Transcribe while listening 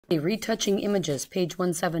Retouching images, page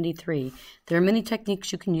 173. There are many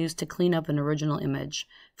techniques you can use to clean up an original image,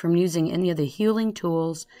 from using any of the healing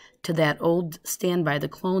tools to that old standby, the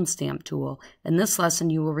clone stamp tool. In this lesson,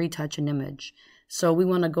 you will retouch an image. So we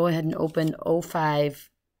want to go ahead and open 05.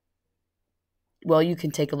 Well, you can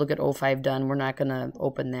take a look at 05 done. We're not going to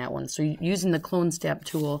open that one. So using the clone stamp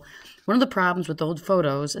tool, one of the problems with old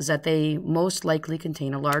photos is that they most likely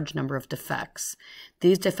contain a large number of defects.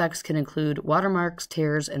 These defects can include watermarks,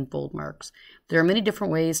 tears, and fold marks. There are many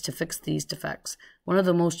different ways to fix these defects. One of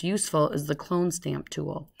the most useful is the clone stamp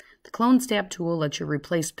tool. The clone stamp tool lets you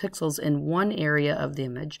replace pixels in one area of the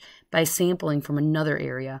image by sampling from another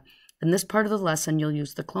area. In this part of the lesson, you'll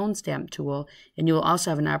use the clone stamp tool, and you will also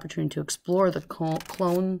have an opportunity to explore the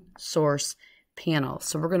clone source panel.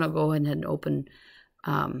 So we're going to go ahead and open,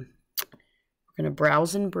 we're going to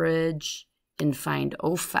browse in Bridge and find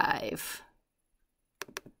 05,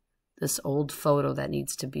 this old photo that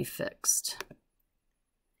needs to be fixed.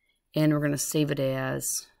 And we're going to save it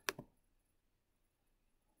as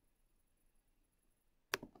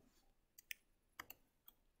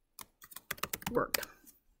work.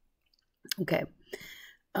 Okay.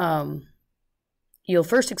 You'll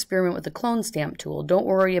first experiment with the clone stamp tool. Don't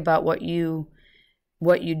worry about what you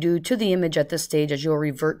do to the image at this stage, as you'll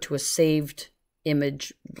revert to a saved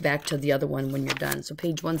image back to the other one when you're done. So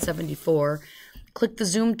page 174, click the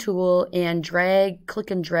zoom tool and click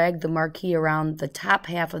and drag the marquee around the top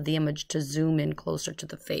half of the image to zoom in closer to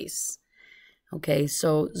the face. Okay,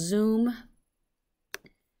 so zoom,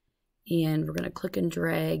 and we're going to click and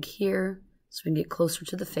drag here so we can get closer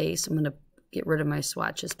to the face. I'm going to get rid of my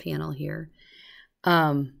swatches panel here.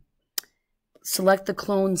 Select the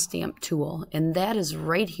clone stamp tool, and that is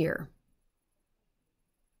right here.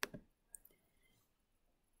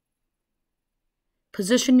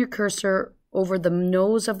 Position your cursor over the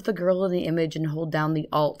nose of the girl in the image and hold down the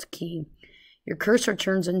Alt key. Your cursor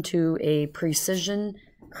turns into a precision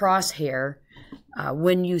crosshair.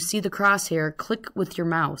 When you see the crosshair, click with your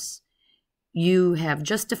mouse. You have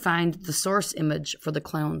just defined the source image for the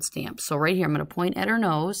clone stamp. So right here, I'm going to point at her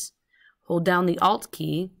nose, hold down the Alt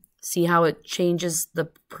key, see how it changes, the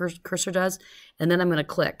cursor does, and then I'm going to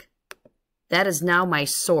click. That is now my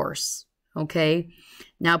source, okay?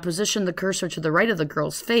 Now position the cursor to the right of the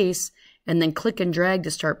girl's face, and then click and drag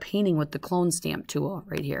to start painting with the clone stamp tool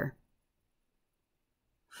right here.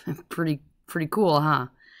 Pretty cool, huh?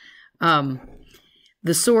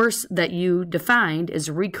 The source that you defined is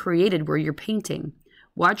recreated where you're painting.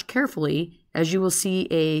 Watch carefully, as you will see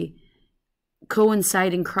a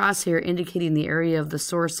coinciding crosshair indicating the area of the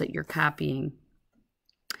source that you're copying.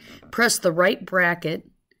 Press the right bracket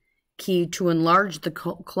key to enlarge the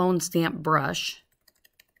clone stamp brush.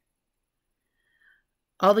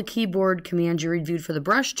 All the keyboard commands you reviewed for the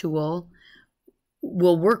brush tool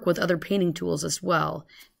will work with other painting tools as well.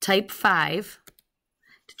 Type 5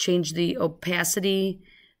 to change the opacity,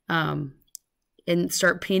 and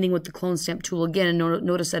start painting with the clone stamp tool again. And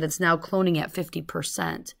notice that it's now cloning at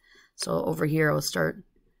 50%. So over here, I'll start.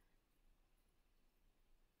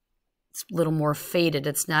 It's a little more faded.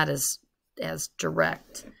 It's not as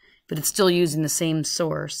direct, but it's still using the same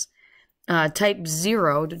source. Type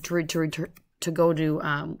 0 to go to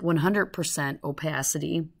 100%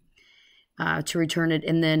 opacity to return it.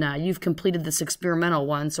 And then you've completed this experimental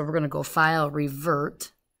one, so we're going to go File,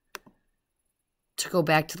 Revert, to go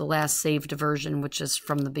back to the last saved version, which is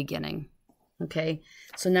from the beginning. Okay,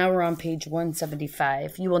 so now we're on page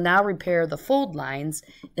 175. You will now repair the fold lines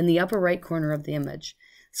in the upper right corner of the image.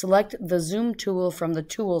 Select the zoom tool from the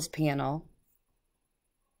tools panel.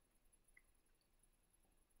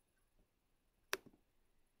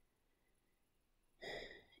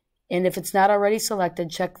 And if it's not already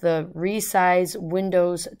selected, check the Resize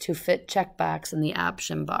Windows to Fit checkbox in the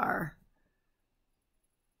option bar.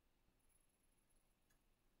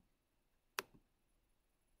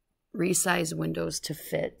 Resize windows to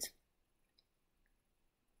fit.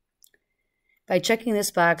 By checking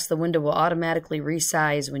this box, the window will automatically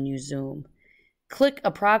resize when you zoom. Click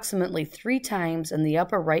approximately 3 times in the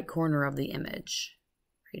upper right corner of the image,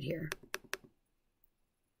 right here.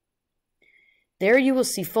 There you will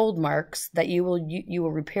see fold marks that you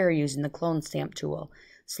will repair using the clone stamp tool.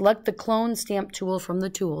 Select the clone stamp tool from the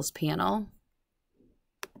tools panel.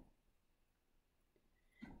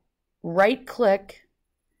 Right-click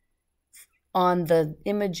on the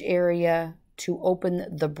image area to open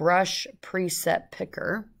the brush preset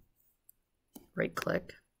picker.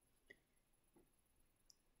 Right-click.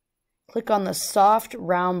 Click on the soft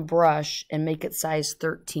round brush and make it size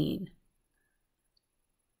 13.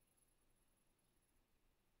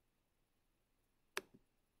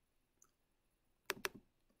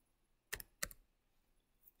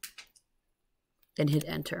 and hit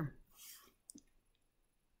enter.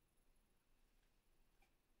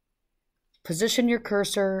 Position your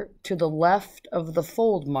cursor to the left of the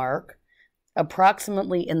fold mark,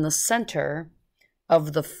 approximately in the center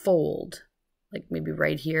of the fold, like maybe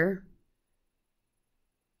right here.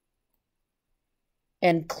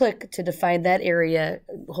 And click to define that area.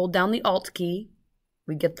 Hold down the Alt key.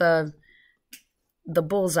 We get the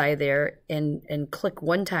bullseye there, and click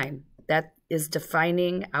one time. That is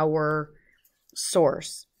defining our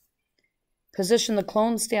source. Position the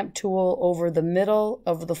clone stamp tool over the middle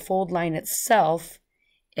of the fold line itself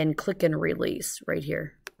and click and release right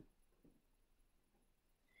here.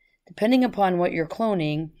 Depending upon what you're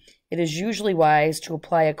cloning, it is usually wise to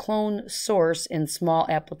apply a clone source in small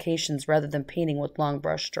applications rather than painting with long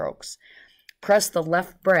brush strokes. Press the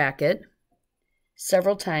left bracket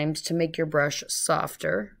several times to make your brush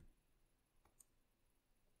softer.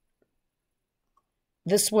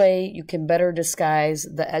 This way you can better disguise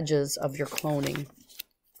the edges of your cloning.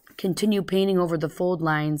 Continue painting over the fold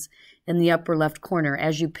lines in the upper left corner.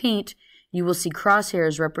 As you paint, you will see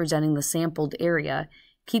crosshairs representing the sampled area.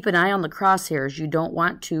 Keep an eye on the crosshairs. You don't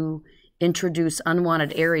want to introduce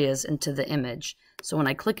unwanted areas into the image. So when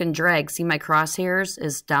I click and drag, see my crosshairs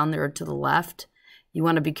is down there to the left. You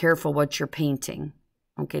want to be careful what you're painting,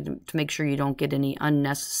 okay, to make sure you don't get any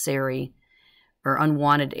unnecessary or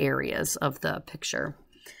unwanted areas of the picture.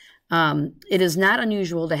 It is not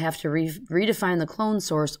unusual to have to redefine the clone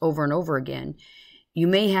source over and over again. You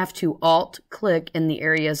may have to Alt-click in the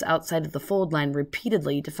areas outside of the fold line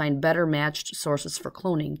repeatedly to find better matched sources for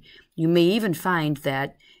cloning. You may even find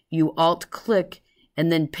that you Alt-click and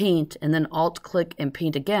then paint, and then Alt-click and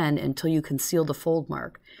paint again until you conceal the fold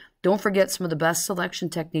mark. Don't forget some of the best selection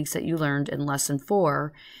techniques that you learned in Lesson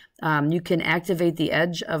 4. You can activate the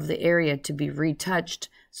edge of the area to be retouched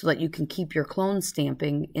so that you can keep your clone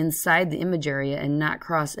stamping inside the image area and not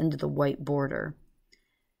cross into the white border.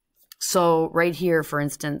 So right here, for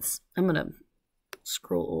instance, I'm going to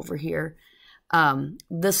scroll over here.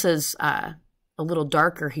 This is a little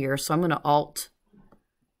darker here, so I'm going to Alt-click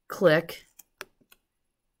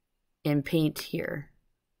and paint here.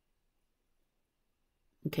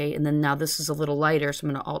 Okay, and then now this is a little lighter, so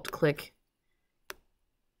I'm going to Alt-click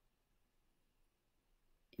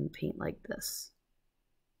and paint like this.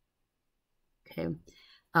 Okay,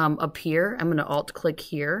 up here, I'm going to Alt-click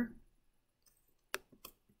here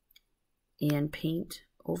and paint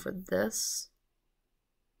over this.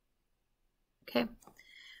 Okay.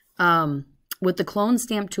 With the clone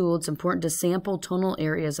stamp tool, it's important to sample tonal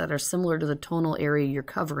areas that are similar to the tonal area you're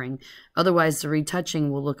covering. Otherwise, the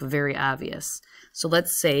retouching will look very obvious. So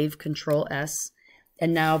let's save, Control S.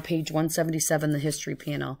 And now page 177, the history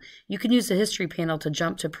panel. You can use the history panel to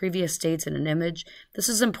jump to previous states in an image. This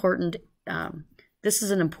is important. This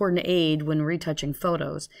is an important aid when retouching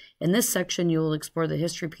photos. In this section, you will explore the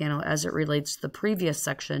history panel as it relates to the previous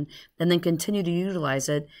section, and then continue to utilize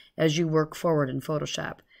it as you work forward in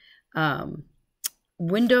Photoshop.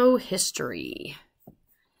 Window history,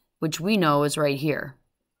 which we know is right here.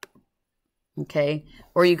 Okay,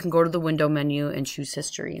 or you can go to the window menu and choose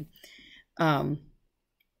history.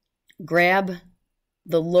 Grab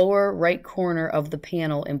the lower right corner of the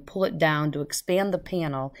panel and pull it down to expand the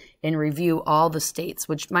panel and review all the states,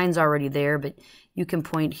 which mine's already there, but you can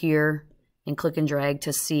point here and click and drag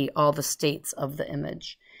to see all the states of the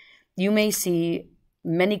image. You may see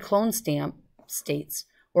many clone stamp states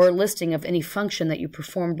or a listing of any function that you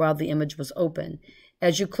performed while the image was open.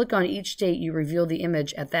 As you click on each state, you reveal the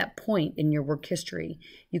image at that point in your work history.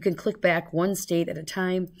 You can click back one state at a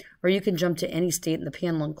time, or you can jump to any state in the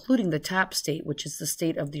panel, including the top state, which is the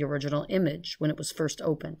state of the original image when it was first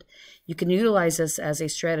opened. You can utilize this as a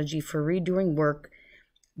strategy for redoing work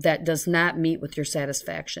that does not meet with your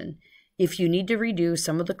satisfaction. If you need to redo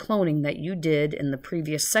some of the cloning that you did in the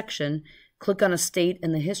previous section, click on a state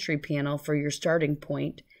in the history panel for your starting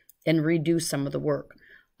point and redo some of the work.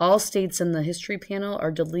 All states in the history panel are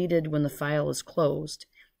deleted when the file is closed.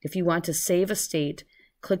 If you want to save a state,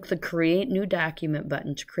 click the Create New Document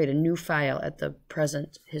button to create a new file at the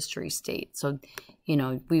present history state. So, you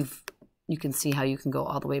know, you can see how you can go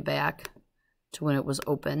all the way back to when it was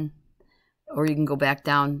open, or you can go back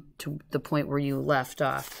down to the point where you left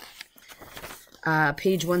off.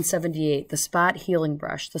 Page 178, the Spot Healing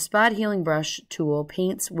Brush. The Spot Healing Brush tool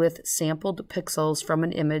paints with sampled pixels from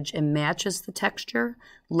an image and matches the texture,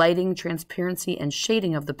 lighting, transparency, and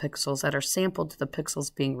shading of the pixels that are sampled to the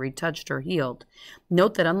pixels being retouched or healed.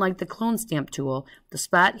 Note that unlike the Clone Stamp tool, the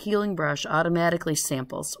Spot Healing Brush automatically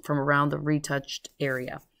samples from around the retouched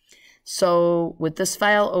area. So with this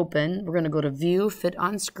file open, we're going to go to View, Fit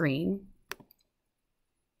on Screen.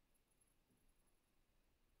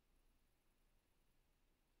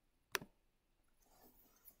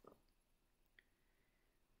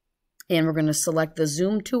 And we're going to select the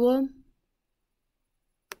zoom tool.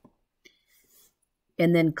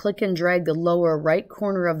 And then click and drag the lower right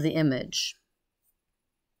corner of the image.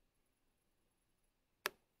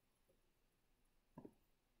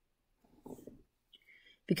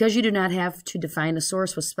 Because you do not have to define a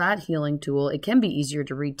source with Spot Healing tool, it can be easier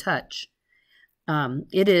to retouch.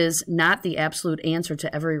 It is not the absolute answer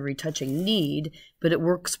to every retouching need, but it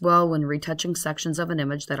works well when retouching sections of an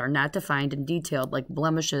image that are not defined and detailed, like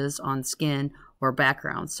blemishes on skin or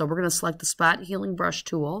backgrounds. So we're going to select the Spot Healing Brush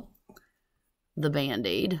tool, the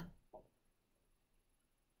Band-Aid,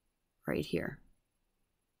 right here.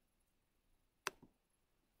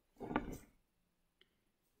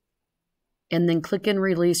 And then click and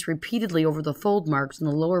release repeatedly over the fold marks in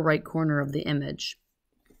the lower right corner of the image.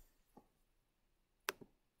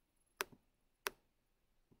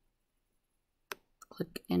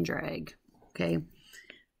 Click and drag. Okay.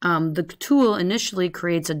 The tool initially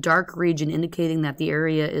creates a dark region indicating that the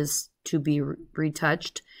area is to be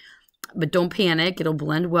retouched, but don't panic. It'll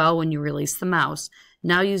blend well when you release the mouse.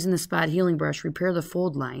 Now, using the Spot Healing Brush, repair the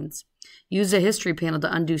fold lines. Use the history panel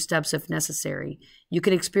to undo steps if necessary. You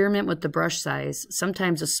can experiment with the brush size.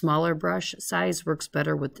 Sometimes a smaller brush size works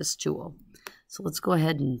better with this tool. So let's go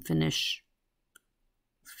ahead and finish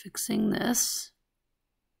fixing this.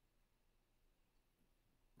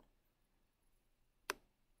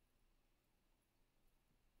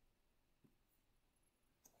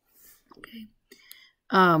 Okay.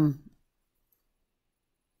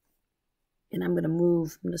 And I'm going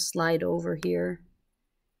to slide over here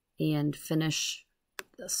and finish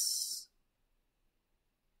this.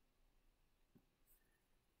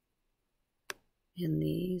 And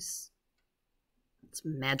these, it's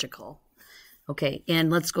magical. Okay,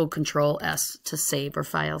 and let's go Control S to save or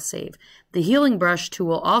file save. The Healing Brush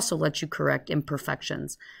tool also lets you correct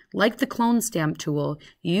imperfections. Like the Clone Stamp tool,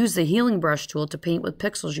 you use the Healing Brush tool to paint with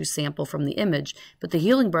pixels you sample from the image, but the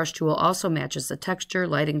Healing Brush tool also matches the texture,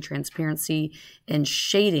 lighting, transparency, and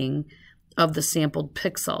shading of the sampled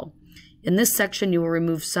pixel. In this section, you will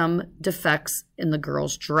remove some defects in the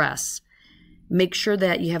girl's dress. Make sure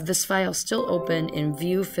that you have this file still open in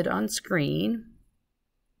View Fit on Screen.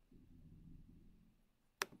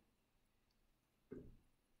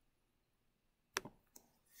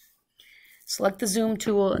 Select the zoom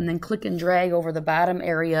tool and then click and drag over the bottom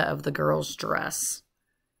area of the girl's dress.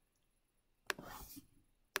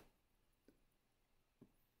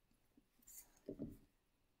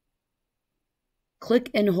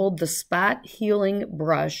 Click and hold the Spot Healing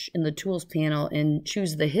Brush in the Tools panel and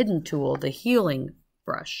choose the hidden tool, the Healing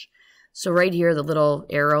Brush. So right here, the little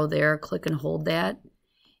arrow there, click and hold that.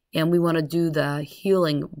 And we want to do the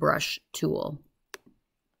Healing Brush tool.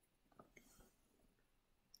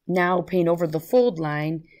 Now paint over the fold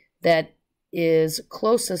line that is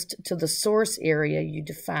closest to the source area you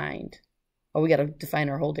defined. Oh, we got to define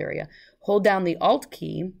our hold area. Hold down the Alt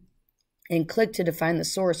key and click to define the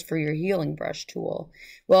source for your Healing Brush tool.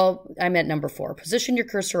 Well, I'm at number 4. Position your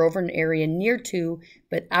cursor over an area near to,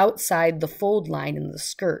 but outside the fold line in the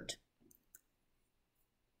skirt.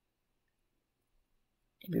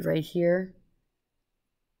 Maybe right here.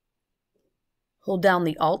 Hold down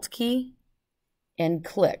the Alt key and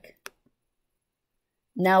click.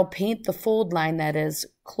 Now paint the fold line that is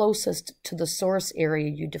closest to the source area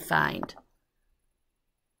you defined.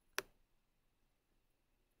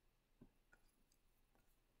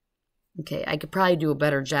 Okay, I could probably do a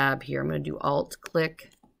better job here. I'm going to do Alt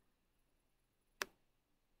click.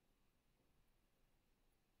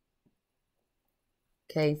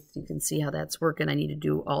 Okay, you can see how that's working. I need to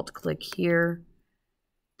do Alt click here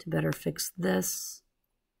to better fix this.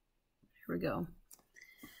 Here we go.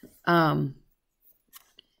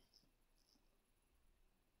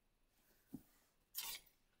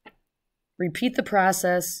 Repeat the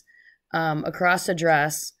process across the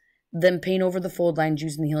dress, then paint over the fold lines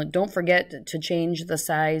using the healing. Don't forget to change the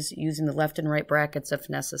size using the left and right brackets if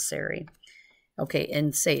necessary. Okay,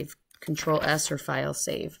 and save. Control S or file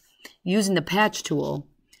save. Using the patch tool,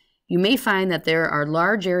 you may find that there are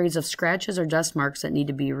large areas of scratches or dust marks that need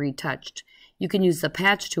to be retouched. You can use the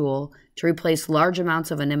patch tool to replace large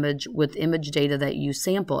amounts of an image with image data that you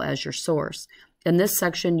sample as your source. In this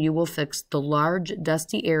section, you will fix the large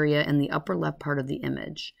dusty area in the upper left part of the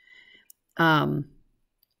image.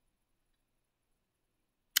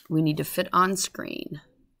 We need to fit on screen.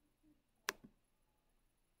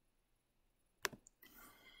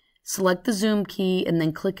 Select the zoom key and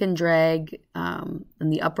then click and drag in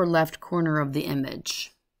the upper left corner of the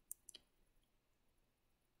image.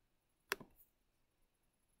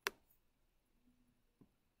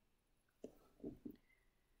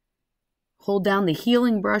 hold down the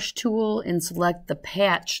healing brush tool and select the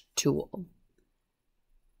patch tool.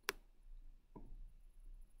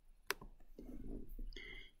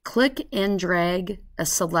 Click and drag a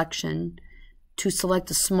selection to select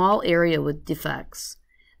a small area with defects.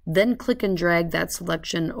 Then click and drag that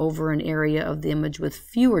selection over an area of the image with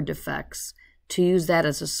fewer defects to use that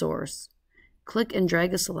as a source. Click and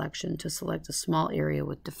drag a selection to select a small area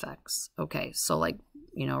with defects. Okay, so like,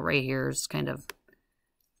 you know, right here is kind of,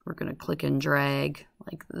 we're going to click and drag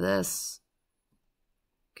like this.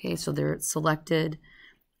 Okay, so they're selected.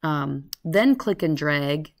 Then click and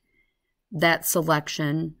drag that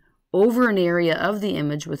selection over an area of the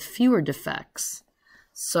image with fewer defects.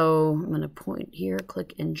 So I'm going to point here,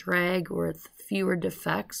 click and drag with fewer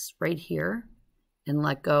defects right here and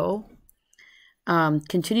let go.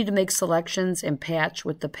 Continue to make selections and patch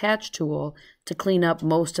with the patch tool to clean up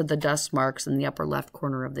most of the dust marks in the upper left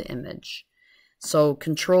corner of the image. So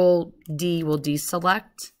Control D will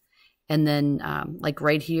deselect, and then like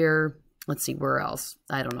right here, let's see where else.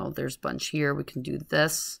 I don't know, there's a bunch here. We can do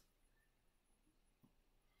this.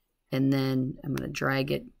 And then I'm going to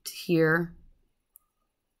drag it here.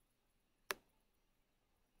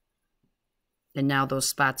 And now those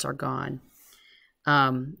spots are gone.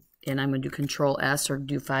 And I'm going to do Control S or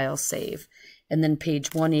do File Save. And then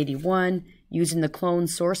page 181, using the Clone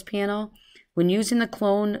Source panel. When using the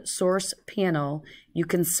Clone Source panel, you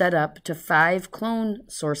can set up to 5 clone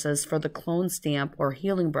sources for the clone stamp or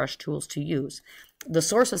healing brush tools to use. The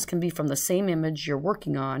sources can be from the same image you're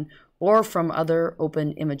working on or from other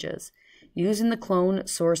open images. Using the Clone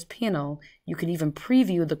Source panel, you can even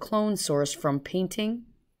preview the clone source from painting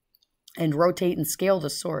and rotate and scale the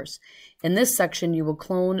source. In this section, you will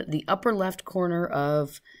clone the upper left corner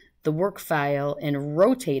of the work file and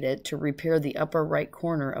rotate it to repair the upper right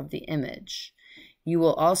corner of the image. You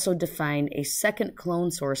will also define a second clone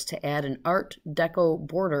source to add an Art Deco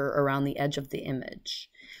border around the edge of the image.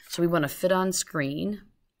 So we want to fit on screen.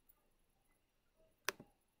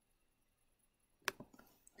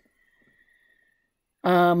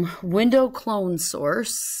 Window clone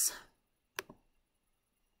source.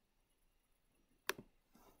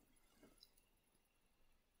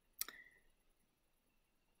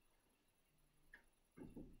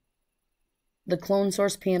 The Clone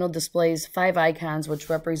Source panel displays 5 icons which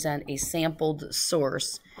represent a sampled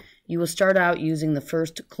source. You will start out using the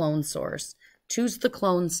first clone source. Choose the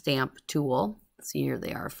Clone Stamp tool. See, here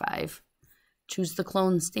they are, 5. Choose the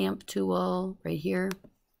Clone Stamp tool right here.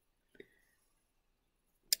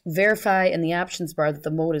 Verify in the options bar that the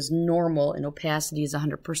mode is normal and opacity is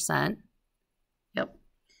 100%. Yep.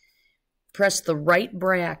 Press the right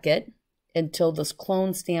bracket until this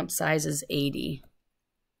clone stamp size is 80.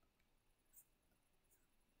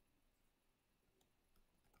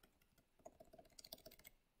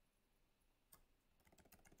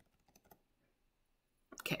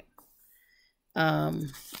 Okay.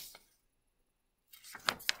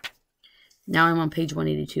 Now I'm on page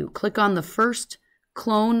 182. Click on the first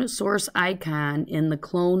Clone Source icon in the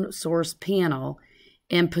Clone Source panel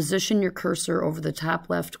and position your cursor over the top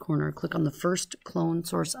left corner. Click on the first Clone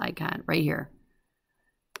Source icon right here.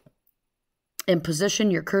 And position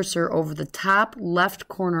your cursor over the top left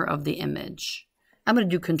corner of the image. I'm going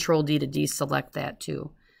to do Control D to deselect that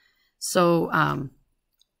too. So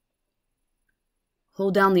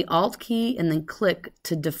hold down the Alt key and then click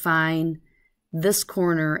to define this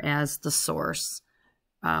corner as the source.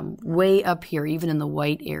 Way up here, even in the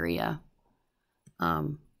white area.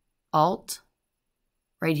 Alt,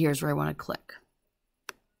 right here is where I want to click.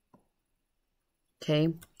 Okay.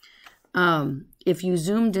 If you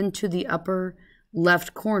zoomed into the upper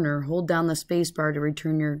left corner, hold down the space bar to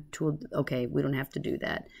return your tool. Okay, we don't have to do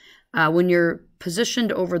that. When you're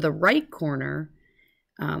positioned over the right corner,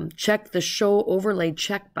 check the Show Overlay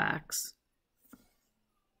checkbox.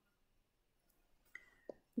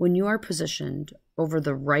 When you are positioned over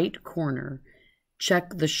the right corner,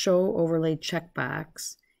 check the Show Overlay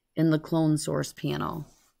checkbox in the Clone Source panel.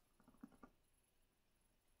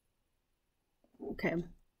 Okay.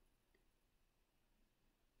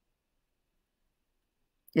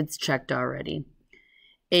 It's checked already.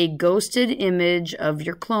 A ghosted image of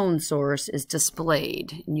your clone source is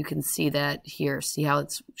displayed. And you can see that here. See how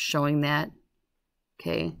it's showing that?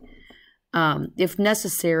 Okay. If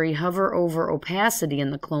necessary, hover over opacity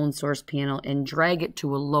in the Clone Source panel and drag it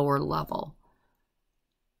to a lower level.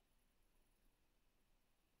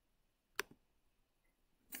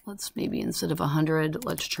 Let's maybe, instead of 100,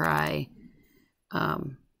 let's try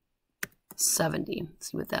 70.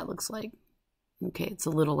 See what that looks like. Okay, it's a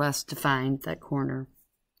little less defined, that corner.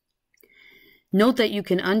 Note that you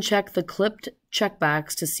can uncheck the clipped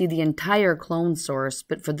checkbox to see the entire clone source,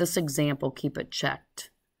 but for this example, keep it checked.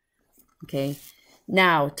 Okay,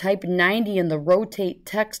 now type 90 in the rotate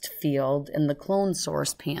text field in the clone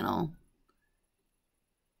source panel.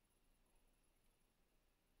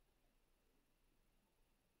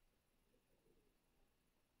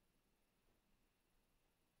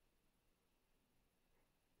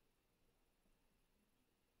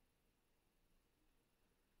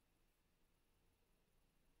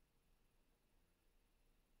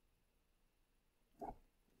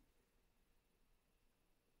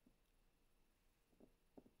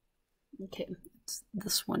 Okay, it's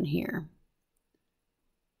this one here.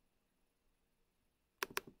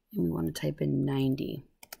 And we want to type in 90.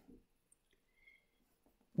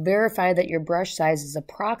 Verify that your brush size is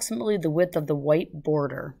approximately the width of the white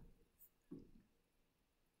border.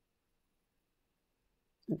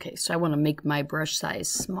 Okay, so I want to make my brush size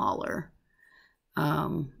smaller.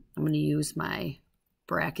 I'm going to use my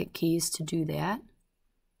bracket keys to do that.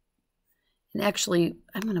 And actually,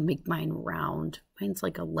 I'm going to make mine round. Mine's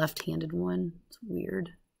like a left-handed one. It's weird.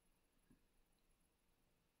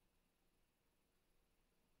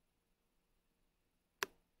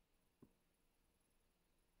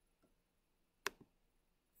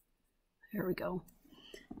 There we go.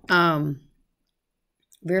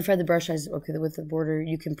 Verify the brush size. Okay, with the border.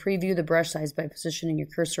 You can preview the brush size by positioning your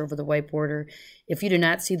cursor over the white border. If you do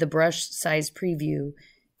not see the brush size preview,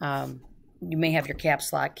 you may have your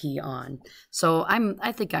caps lock key on. So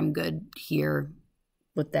I think I'm good here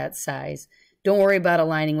with that size. Don't worry about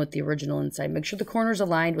aligning with the original inside. Make sure the corner's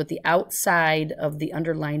aligned with the outside of the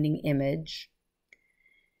underlining image.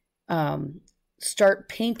 Start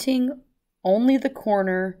painting only the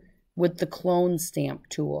corner with the clone stamp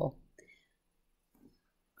tool.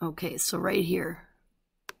 Okay, so right here.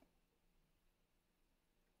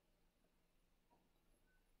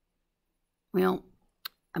 Well,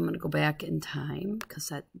 I'm going to go back in time because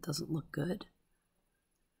that doesn't look good.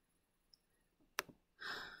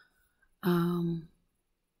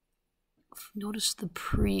 Notice the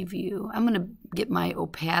preview. I'm going to get my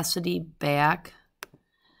opacity back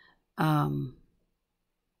to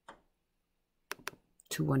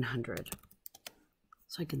 100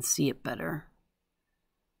 so I can see it better.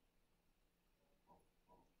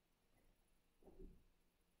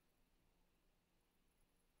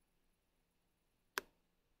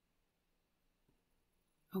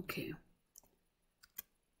 Okay,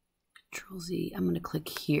 Control Z, I'm going to click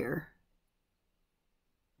here.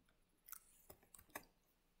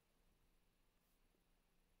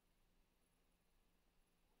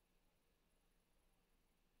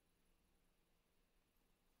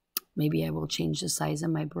 Maybe I will change the size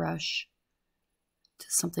of my brush to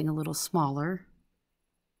something a little smaller.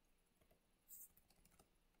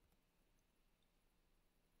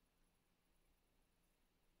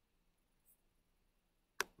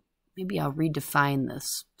 Maybe I'll redefine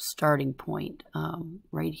this starting point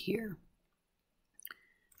right here.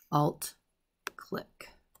 Alt, click.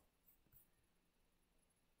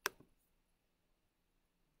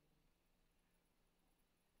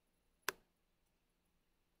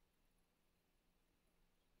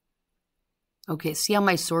 Okay, see how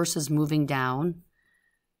my source is moving down?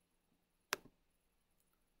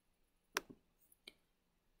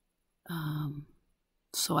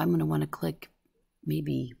 So I'm going to want to click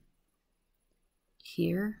maybe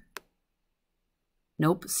here.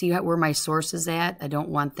 Nope, see where my source is at? I don't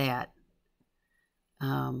want that.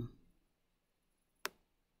 I'll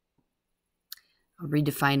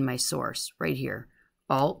redefine my source right here.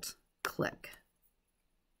 Alt, click.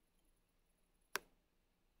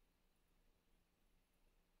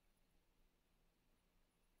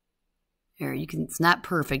 Here, you can, it's not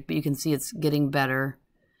perfect, but you can see it's getting better.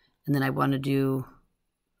 And then I want to do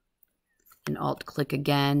an alt click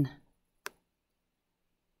again.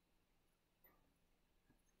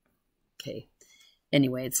 Okay.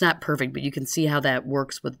 Anyway, it's not perfect, but you can see how that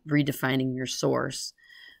works with redefining your source.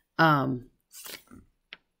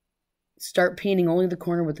 Start painting only the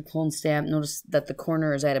corner with the clone stamp. Notice that the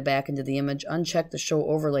corner is added back into the image. Uncheck the show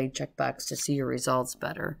overlay checkbox to see your results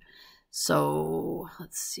better. So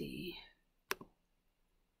let's see.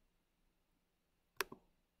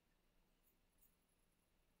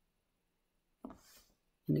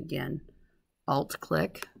 And again, alt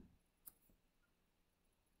click.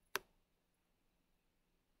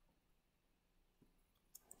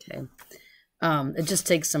 Okay. It just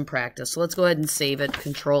takes some practice. So let's go ahead and save it.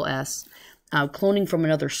 Control S. Cloning from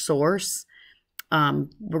another source.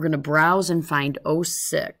 We're going to browse and find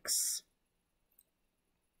 06.